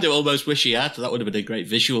 creepy. I kind of almost wish he had. That would have been a great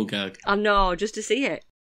visual gag. I know, just to see it.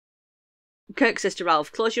 Kirk says to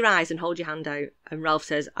Ralph, "Close your eyes and hold your hand out." And Ralph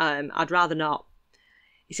says, "I'd rather not."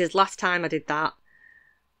 He says, "Last time I did that,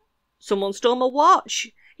 someone stole my watch."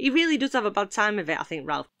 He really does have a bad time of it, I think,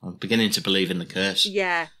 Ralph. I'm beginning to believe in the curse.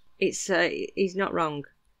 Yeah, he's not wrong.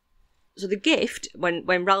 So the gift, when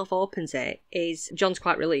Ralph opens it, is John's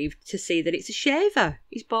quite relieved to see that it's a shaver.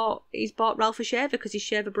 He's bought Ralph a shaver because his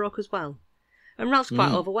shaver broke as well. And Ralph's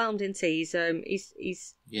quite overwhelmed, isn't he?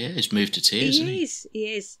 He's moved to tears, isn't he?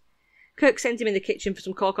 He is. Kirk sends him in the kitchen for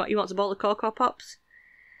some Cocoa. He wants a bowl of Cocoa Pops.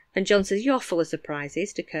 And John says, "You're full of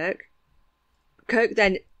surprises," to Kirk. Kirk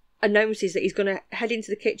then announces that he's going to head into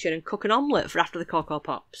the kitchen and cook an omelette for after the Cocoa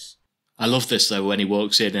Pops. I love this, though, when he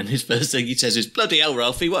walks in and his first thing he says is, bloody hell,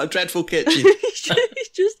 Ralphie, what a dreadful kitchen.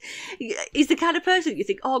 He's the kind of person you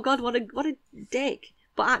think, oh, God, what a dick.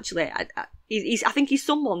 But actually, I think he's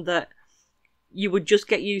someone that you would just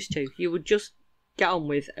get used to. You would just get on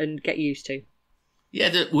with and get used to.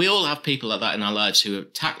 Yeah, we all have people like that in our lives who are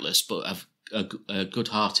tactless but are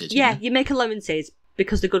good-hearted. Yeah, you make allowances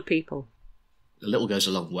because they're good people. A little goes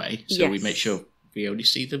a long way, so we make sure we only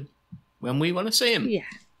see them when we want to see them. Yeah.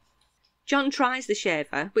 John tries the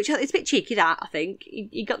shaver, which it's a bit cheeky, that, I think.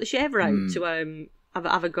 He got the shaver out to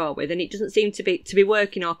have a go with, and it doesn't seem to be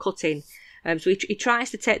working or cutting. So he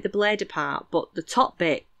tries to take the blade apart, but the top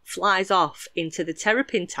bit flies off into the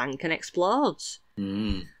Terrapin tank and explodes.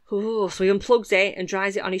 Oh, so he unplugs it and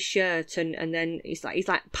dries it on his shirt, and then he's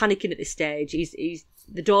like panicking at this stage. He's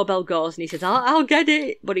the doorbell goes and he says, "I'll get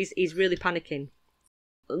it," but he's really panicking.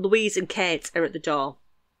 Louise and Kate are at the door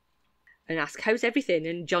and ask, "How's everything?"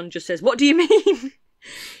 And John just says, "What do you mean?"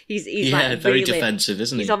 he's like very really defensive,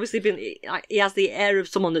 isn't he? He's obviously been. He has the air of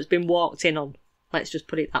someone that's been walked in on. Let's just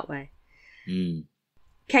put it that way.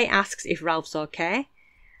 Kate asks if Ralph's okay.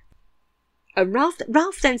 And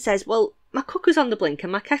Ralph then says, "Well, my cooker's on the blink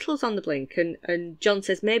and my kettle's on the blink," and John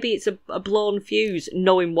says maybe it's a blown fuse,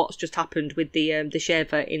 knowing what's just happened with the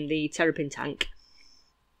shaver in the Terrapin tank.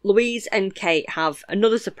 Louise and Kate have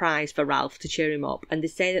another surprise for Ralph to cheer him up, and they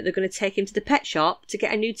say that they're going to take him to the pet shop to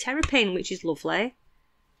get a new Terrapin, which is lovely.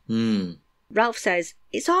 Ralph says,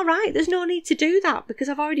 "It's all right, there's no need to do that because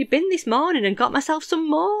I've already been this morning and got myself some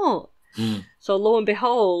more." So lo and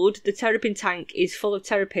behold, the Terrapin tank is full of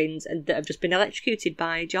Terrapins and that have just been electrocuted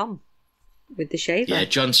by John with the shaver. Yeah,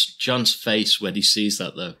 John's face when he sees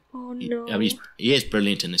that, though. Oh no! He is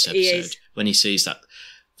brilliant in this episode. He is. When he sees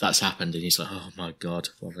that's happened, and he's like, "Oh my God,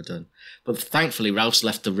 what have I done?" But thankfully, Ralph's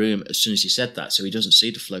left the room as soon as he said that, so he doesn't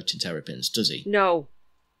see the floating Terrapins, does he? No.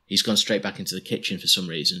 He's gone straight back into the kitchen for some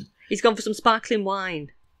reason. He's gone for some sparkling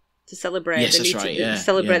wine to celebrate. Yes, that's right. Yeah,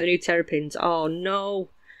 celebrate the new Terrapins. Oh no!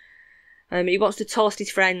 He wants to toast his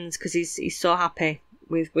friends because he's so happy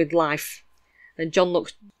with life, and John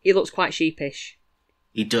looks quite sheepish.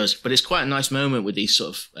 He does, but it's quite a nice moment with these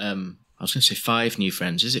sort of. I was going to say 5 new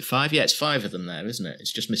friends. Is it 5? Yeah, it's 5 of them there, isn't it?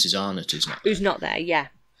 It's just Mrs. Arnott who's not there. Yeah.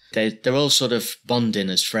 They're all sort of bonding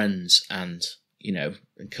as friends, and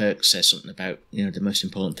and Kirk says something about the most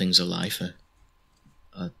important things of life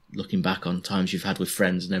are looking back on times you've had with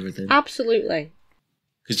friends and everything. Absolutely.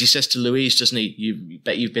 Because he says to Louise, doesn't he? You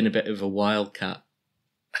bet you've been a bit of a wildcat.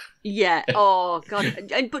 Yeah. Oh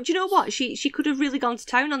God. But do you know what? She could have really gone to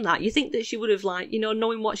town on that. You think that she would have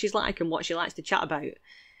knowing what she's like and what she likes to chat about.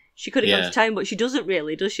 She could have gone to town, but she doesn't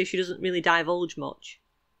really, does she? She doesn't really divulge much.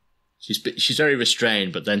 She's very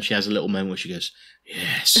restrained, but then she has a little moment where she goes,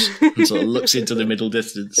 "Yes," and sort of looks into the middle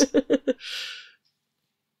distance.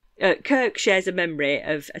 Kirk shares a memory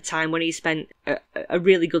of a time when he spent a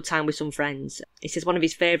really good time with some friends. He says one of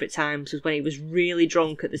his favourite times was when he was really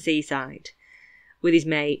drunk at the seaside with his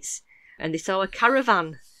mates, and they saw a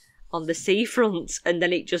caravan on the seafront, and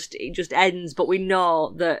then it just ends. But we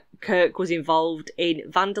know that Kirk was involved in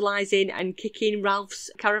vandalising and kicking Ralph's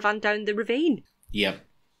caravan down the ravine. Yep.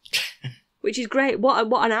 Which is great. What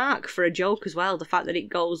an arc for a joke as well. The fact that it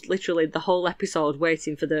goes literally the whole episode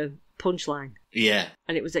waiting for the punchline. Yeah.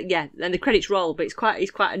 And it was and the credits roll, but it's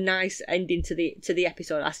quite a nice ending to the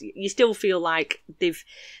episode. You still feel like they've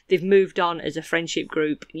moved on as a friendship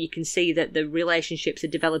group. You can see that the relationships are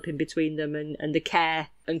developing between them and the care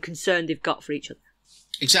and concern they've got for each other.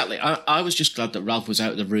 Exactly. I was just glad that Ralph was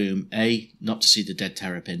out of the room, A, not to see the dead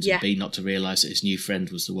Terrapins, and B, not to realise that his new friend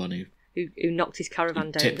was the one who knocked his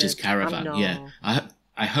caravan down. Tipped his caravan, yeah.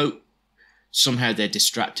 I hope somehow they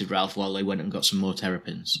distracted Ralph while they went and got some more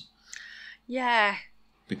Terrapins. Yeah.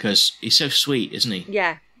 Because he's so sweet, isn't he?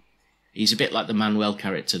 Yeah. He's a bit like the Manuel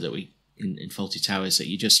character that we in Fawlty Towers, that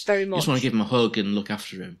you just very much just want to give him a hug and look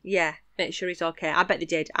after him. Yeah, make sure he's okay. I bet they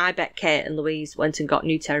did. I bet Kate and Louise went and got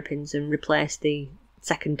new Terrapins and replaced the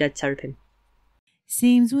second dead Terrapin.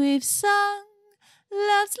 Seems we've sung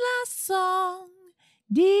love's last song,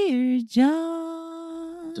 dear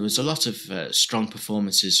John. There was a lot of strong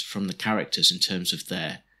performances from the characters in terms of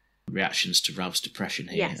their reactions to Ralph's depression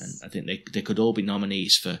here. Yes. And I think they could all be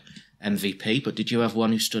nominees for MVP, but did you have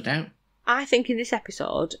one who stood out? I think in this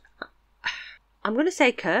episode, I'm going to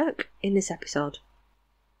say Kirk in this episode.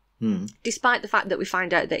 Despite the fact that we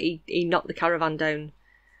find out that he knocked the caravan down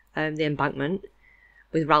the embankment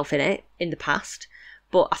with Ralph in it in the past.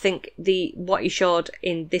 But I think what he showed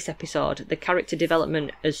in this episode, the character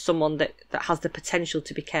development as someone that has the potential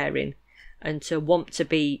to be caring and to want to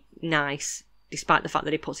be nice, despite the fact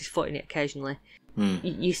that he puts his foot in it occasionally,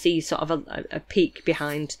 you see sort of a peek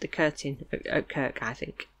behind the curtain at Kirk, I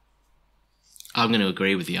think. I'm going to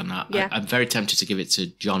agree with you on that. Yeah. I'm very tempted to give it to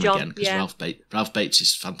John again, because yeah. Ralph Bates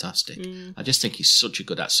is fantastic. I just think he's such a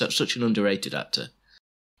good actor, such an underrated actor.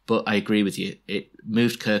 But I agree with you. It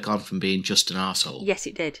moved Kirk on from being just an arsehole. Yes,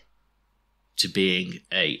 it did. To being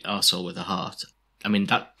a arsehole with a heart. I mean,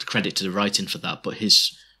 that credit to the writing for that, but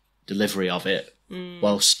his delivery of it,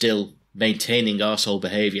 while still maintaining arsehole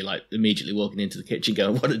behaviour, like immediately walking into the kitchen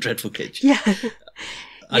going, what a dreadful kitchen. Yeah.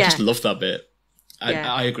 I just love that bit.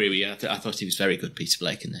 Yeah. I agree with you. I thought he was very good, Peter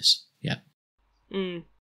Blake, in this. Yeah.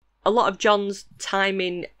 A lot of John's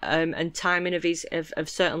timing and timing of his of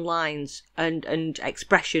certain lines and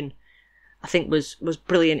expression, I think was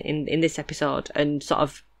brilliant in this episode, and sort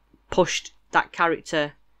of pushed that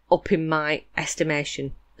character up in my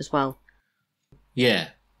estimation as well. Yeah.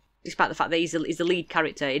 Despite the fact that he's the lead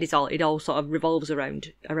character, it all sort of revolves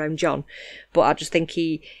around John. But I just think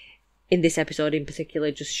he, in this episode in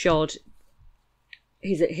particular, just showed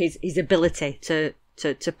his ability to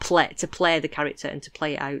play the character and to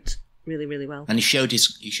play it out really, really well. And he showed his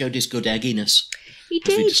good egginess. He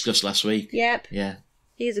did. As we discussed last week. Yep. Yeah.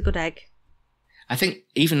 He is a good egg. I think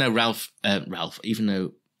even though even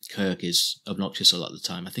though Kirk is obnoxious a lot of the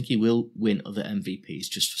time, I think he will win other MVPs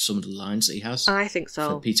just for some of the lines that he has. I think so.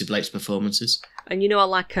 For Peter Blake's performances. And I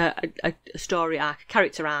like a story arc, a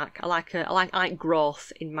character arc. I like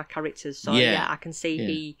growth in my characters. So yeah I can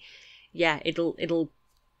see it'll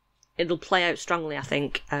play out strongly, I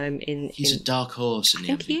think. He's a dark horse in the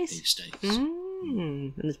MVP stakes.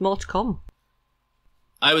 And there's more to come.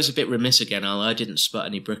 I was a bit remiss again, Al. I didn't spot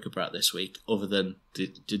any bric-a-brac this week, other than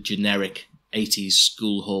the generic 80s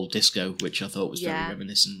school hall disco, which I thought was very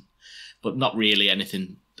reminiscent, but not really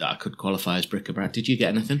anything that I could qualify as bric-a-brac. Did you get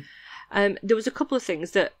anything? There was a couple of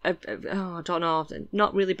things that, I don't know,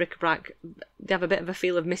 not really bric-a-brac. They have a bit of a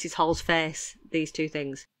feel of Mrs. Hall's face, these two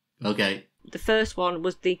things. Okay. The first one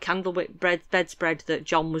was the candlewick bedspread that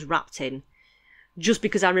John was wrapped in. Just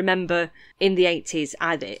because I remember in the 80s,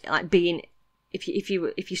 either like being, if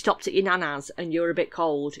you stopped at your nana's and you were a bit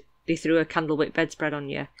cold, they threw a candlewick bedspread on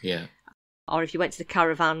you. Yeah. Or if you went to the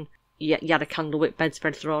caravan, you had a candlewick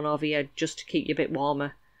bedspread thrown over you just to keep you a bit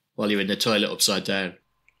warmer. While you're in the toilet upside down.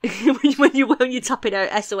 when you're tapping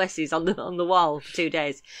out SOSs on the wall for 2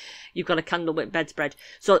 days, you've got a candlewick bedspread.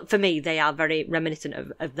 So for me, they are very reminiscent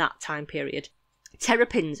of that time period.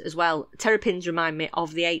 Terrapins as well. Terrapins remind me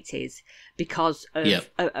of the 80s because of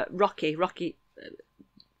Rocky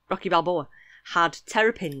Balboa had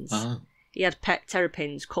terrapins. Uh-huh. He had pet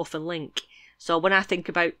terrapins, Cuff and Link. So when I think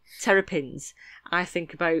about terrapins, I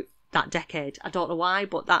think about that decade. I don't know why,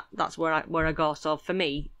 but that's where I go. So for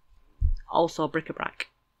me, also bric-a-brac.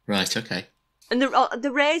 Right. Okay. And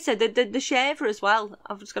the razor, the shaver as well.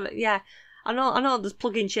 I've just got to, I know. There's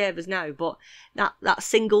plug-in shavers now, but that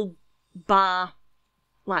single bar,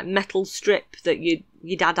 like metal strip that your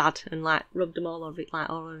dad had, and like rubbed them all over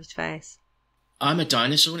his face. I'm a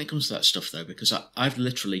dinosaur when it comes to that stuff, though, because I've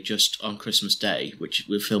literally just on Christmas Day, which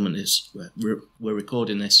we're filming this, we're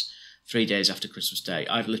recording this 3 days after Christmas Day.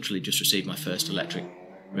 I've literally just received my first electric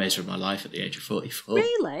razor of my life at the age of 44.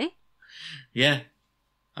 Really? Yeah,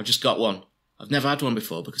 I've just got one. I've never had one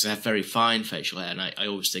before because I have very fine facial hair, and I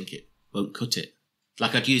always think it won't cut it.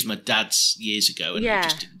 Like I'd used my dad's years ago, and it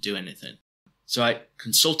just didn't do anything. So I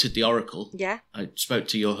consulted the Oracle. Yeah. I spoke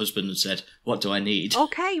to your husband and said, "What do I need?"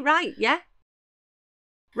 Okay, right, yeah.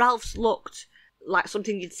 Ralph's looked like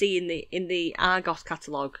something you'd see in the Argos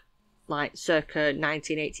catalogue, like circa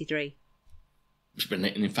 1983. And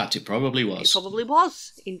in fact, it probably was. It probably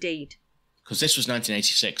was, indeed. Because this was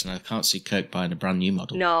 1986, and I can't see Kirk buying a brand new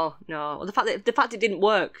model. No. Well, the fact it didn't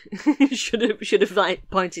work should have like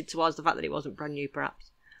pointed towards the fact that it wasn't brand new,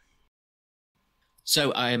 perhaps.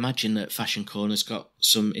 So I imagine that Fashion Corner's got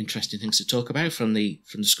some interesting things to talk about from the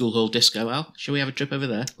school hall disco. Al, shall we have a trip over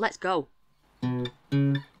there? Let's go.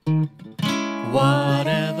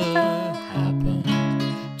 Whatever happened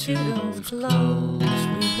to those clothes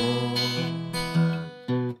we wore?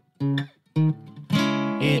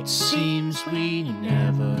 It seems we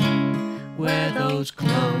never wear those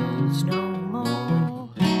clothes no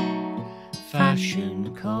more.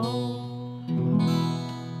 Fashion Corner.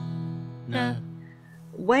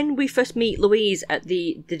 When we first meet Louise at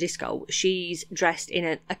the disco, she's dressed in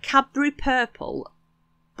a Cadbury purple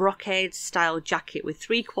brocade-style jacket with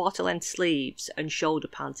 3/4 length sleeves and shoulder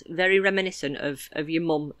pads. Very reminiscent of your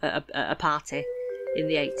mum at a party in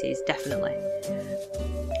the 80s, definitely.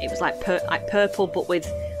 It was like purple, but with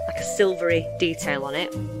like a silvery detail on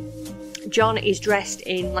it. John is dressed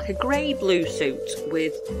in like a grey-blue suit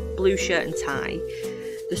with blue shirt and tie.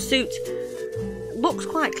 The suit looks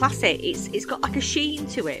quite classy. It's got like a sheen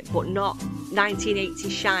to it, but not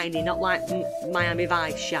 1980s shiny, not like Miami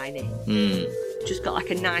Vice shiny. Just got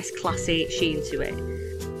like a nice classy sheen to it.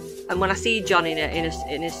 And when I see John in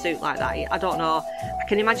a suit like that, I don't know, I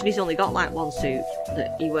can imagine he's only got like one suit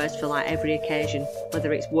that he wears for like every occasion,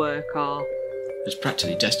 whether it's work or... He's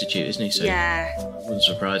practically destitute, isn't he? So yeah. Wouldn't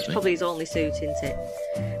surprise me. Probably his only suit, isn't it?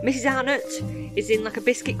 Mrs. Arnott is in like a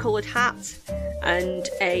biscuit coloured hat and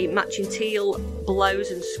a matching teal blouse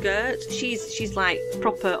and skirt. She's like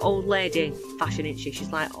proper old lady fashion, isn't she?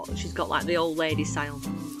 She's got like the old lady style.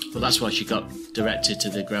 Well, that's why she got directed to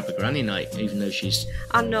the Grab a Granny night, even though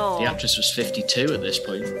I know. The actress was 52 at this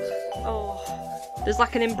point. Oh. There's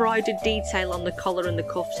like an embroidered detail on the collar and the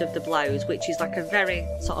cuffs of the blouse, which is like a very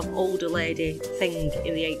sort of older lady thing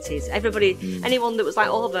in the 80s. Anyone that was like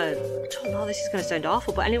over, I don't know, this is going to sound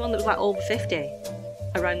awful, but anyone that was like over 50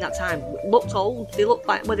 around that time looked old. They looked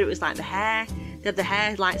like, whether it was like the hair, they had the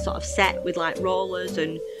hair like sort of set with like rollers,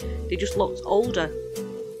 and they just looked older.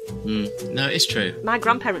 No, it's true. My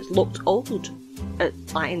grandparents looked old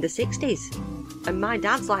like in the 60s, and my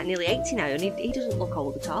dad's like nearly 80 now, and he doesn't look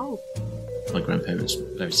old at all. My grandparents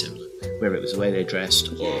were very similar, whether it was the way they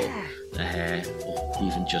dressed or their hair, or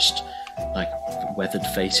even just like weathered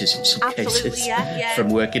faces in some cases from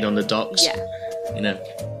working on the docks. Yeah. You know.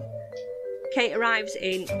 Kate arrives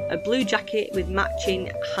in a blue jacket with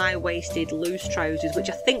matching high-waisted loose trousers, which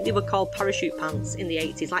I think they were called parachute pants in the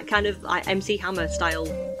 80s, like kind of like MC Hammer style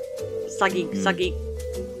saggy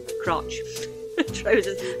crotch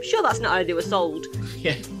trousers. I'm sure that's not how they were sold.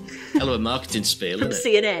 Yeah. Hell of a marketing spiel,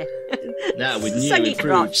 isn't it? CNA. Now with new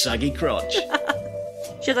improved saggy crotch.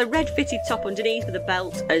 She has a red fitted top underneath with a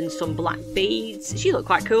belt and some black beads. She looked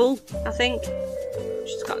quite cool, I think.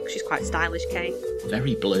 She's quite stylish, Kate.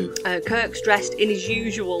 Very blue. Kirk's dressed in his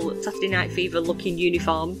usual Saturday Night Fever looking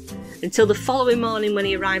uniform until the following morning when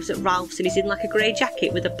he arrives at Ralph's and he's in like a grey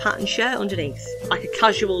jacket with a patterned shirt underneath. Like a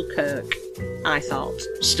casual Kirk, I thought.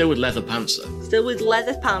 Still with leather pants though. Still with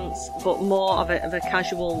leather pants, but more of a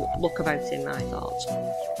casual look about him, I thought.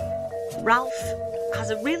 Ralph has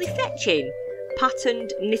a really fetching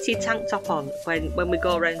patterned knitted tank top on when we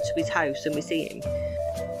go around to his house and we see him.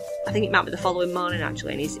 I think it might be the following morning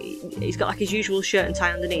actually, and he's got like his usual shirt and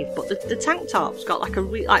tie underneath, but the tank top's got like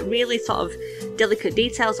really sort of delicate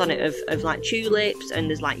details on it of like tulips, and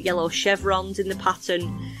there's like yellow chevrons in the pattern,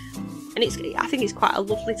 and I think it's quite a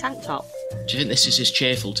lovely tank top. Do you think this is his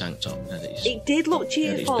cheerful tank top? It did look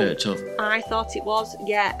cheerful. Burnt up. I thought it was,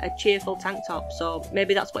 a cheerful tank top, so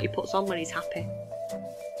maybe that's what he puts on when he's happy.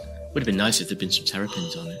 Would have been nice if there'd been some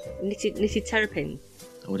terrapins on it. Knitted terrapin.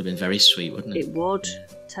 That would have been very sweet, wouldn't it? It would.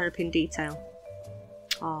 Terrapin detail.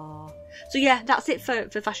 Oh. So yeah, that's it for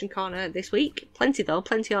Fashion Corner this week. Plenty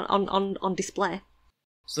on display.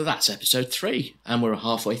 So that's episode 3, and we're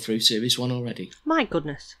halfway through series 1 already. My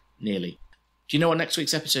goodness. Nearly. Do you know what next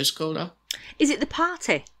week's episode's called, Al? Is it the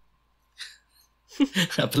party?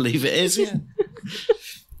 I believe it is, yeah.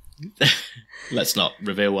 Let's not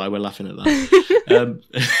reveal why we're laughing at that.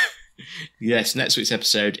 Yes, next week's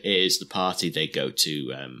episode is the party. They go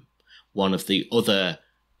to one of the other,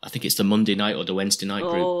 I think it's the Monday night or the Wednesday night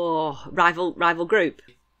group. Oh, rival group.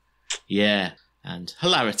 Yeah, and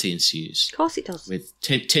hilarity ensues. Of course it does. With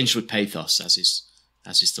tinged with pathos, as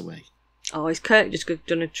is the way. Oh, is Kirk just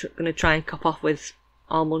going to try and cop off with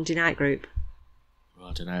our Monday night group?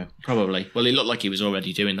 I don't know. Probably. Well, it looked like he was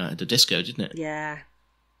already doing that at the disco, didn't it? Yeah.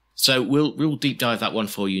 So we'll deep dive that one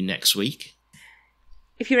for you next week.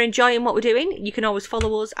 If you're enjoying what we're doing, you can always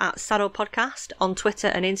follow us at SADDO Podcast on Twitter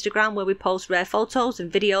and Instagram, where we post rare photos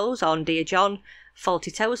and videos on Dear John,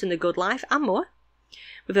 Faulty Towers and The Good Life, and more.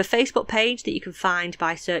 We have a Facebook page that you can find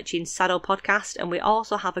by searching SADDO Podcast, and we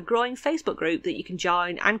also have a growing Facebook group that you can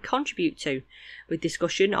join and contribute to, with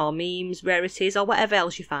discussion or memes, rarities, or whatever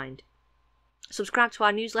else you find. Subscribe to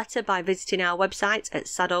our newsletter by visiting our website at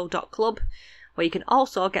saddo.club, where you can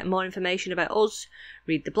also get more information about us,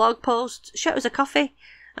 read the blog posts, shout us a coffee,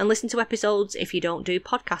 and listen to episodes if you don't do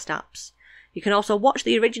podcast apps. You can also watch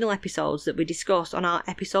the original episodes that we discuss on our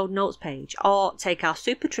episode notes page, or take our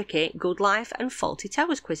super tricky Good Life and Faulty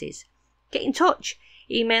Towers quizzes. Get in touch.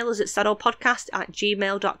 Email us at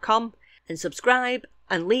saddlepodcast@gmail.com, and subscribe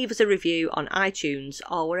and leave us a review on iTunes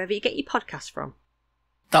or wherever you get your podcasts from.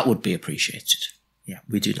 That would be appreciated. Yeah,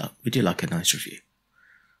 we do like a nice review.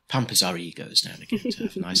 Pampers our egos now and again to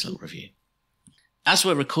have a nice little review. As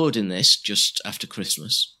we're recording this just after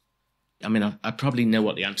Christmas, I mean, I probably know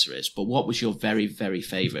what the answer is, but what was your very, very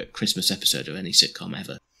favourite Christmas episode of any sitcom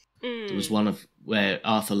ever? There was one where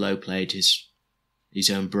Arthur Lowe played his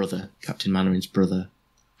own brother, Captain Mannering's brother,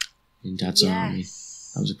 in Dad's Army.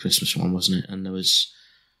 That was a Christmas one, wasn't it? And there was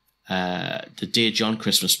the Dear John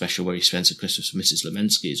Christmas special where he spends a Christmas with Mrs.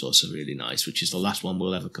 Lemensky is also really nice, which is the last one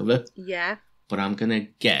we'll ever cover. Yeah. But I'm going to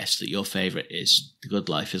guess that your favourite is The Good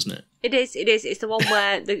Life, isn't it? It is. It's the one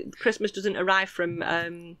where the Christmas doesn't arrive from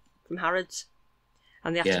Harrods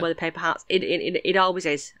and they have to wear the paper hats. It always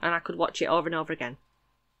is, and I could watch it over and over again.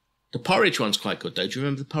 The porridge one's quite good, though. Do you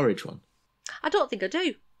remember the porridge one? I don't think I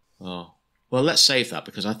do. Oh. Well, let's save that,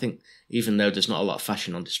 because I think even though there's not a lot of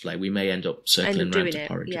fashion on display, we may end up circling around to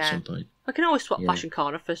porridge at some point. I can always swap Fashion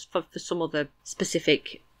Corner for some other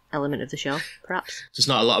specific element of the show, perhaps. There's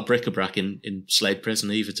not a lot of bric-a-brac in Slade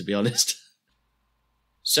Prison either, to be honest.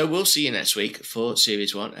 So we'll see you next week for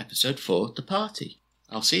Series 1, Episode 4, The Party.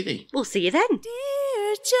 I'll see thee. We'll see you then.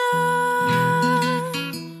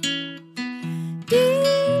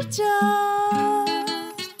 Dear John,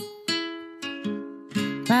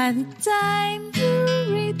 by the time you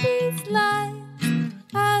read these lines,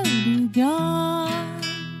 I'll be gone.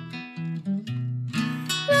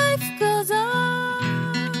 Life goes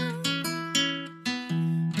on,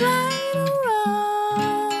 right or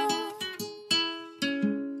wrong.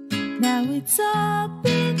 Now it's all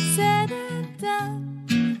been said and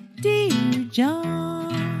done, dear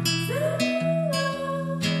John.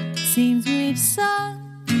 Seems we've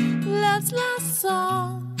sung love's last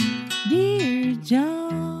song, dear John.